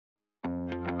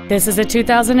This is a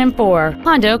 2004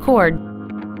 Honda Accord.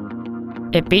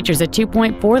 It features a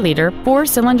 2.4-liter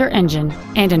four-cylinder engine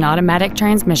and an automatic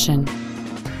transmission.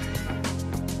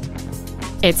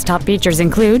 Its top features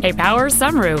include a power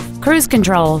sunroof, cruise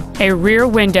control, a rear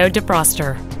window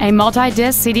defroster, a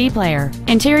multi-disc CD player,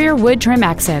 interior wood trim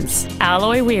accents,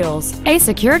 alloy wheels, a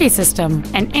security system,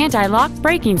 an anti-lock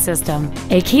braking system,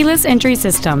 a keyless entry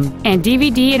system, and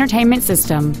DVD entertainment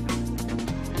system.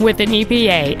 With an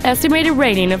EPA estimated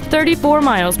rating of 34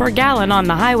 miles per gallon on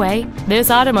the highway,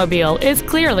 this automobile is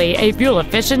clearly a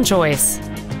fuel-efficient choice.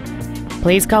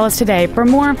 Please call us today for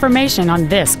more information on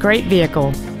this great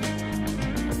vehicle.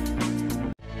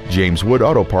 James Wood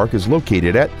Auto Park is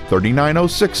located at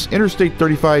 3906 Interstate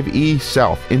 35E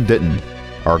South in Denton.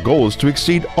 Our goal is to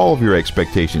exceed all of your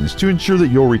expectations to ensure that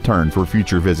you'll return for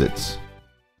future visits.